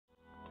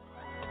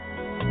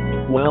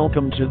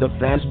Welcome to the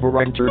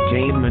Fazbear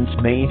Entertainment's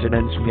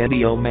maintenance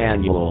video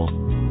manual.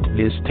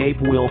 This tape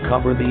will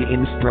cover the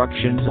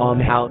instructions on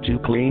how to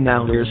clean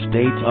out your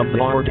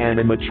state-of-the-art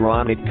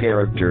animatronic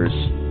characters.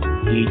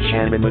 Each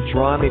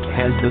animatronic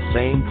has the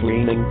same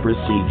cleaning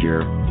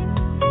procedure.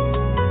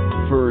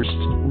 First,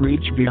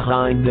 reach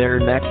behind their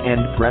neck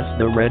and press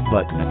the red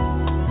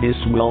button. This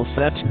will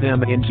set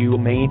them into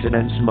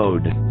maintenance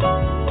mode.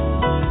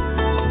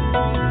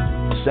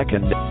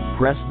 Second,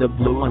 press the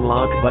blue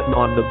unlock button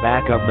on the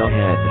back of the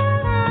head.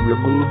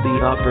 Remove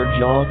the upper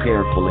jaw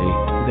carefully,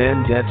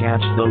 then detach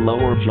the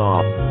lower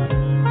jaw.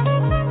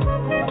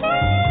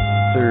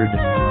 Third,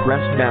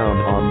 press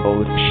down on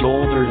both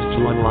shoulders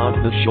to unlock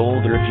the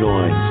shoulder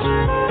joints.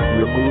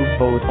 Remove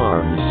both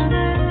arms.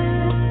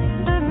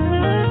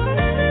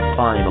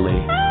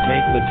 Finally,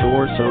 take the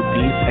torso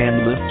piece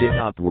and lift it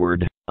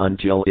upward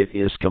until it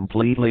is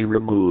completely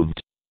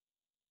removed.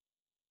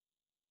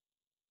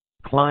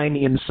 Climb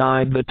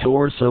inside the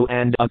torso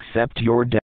and accept your death.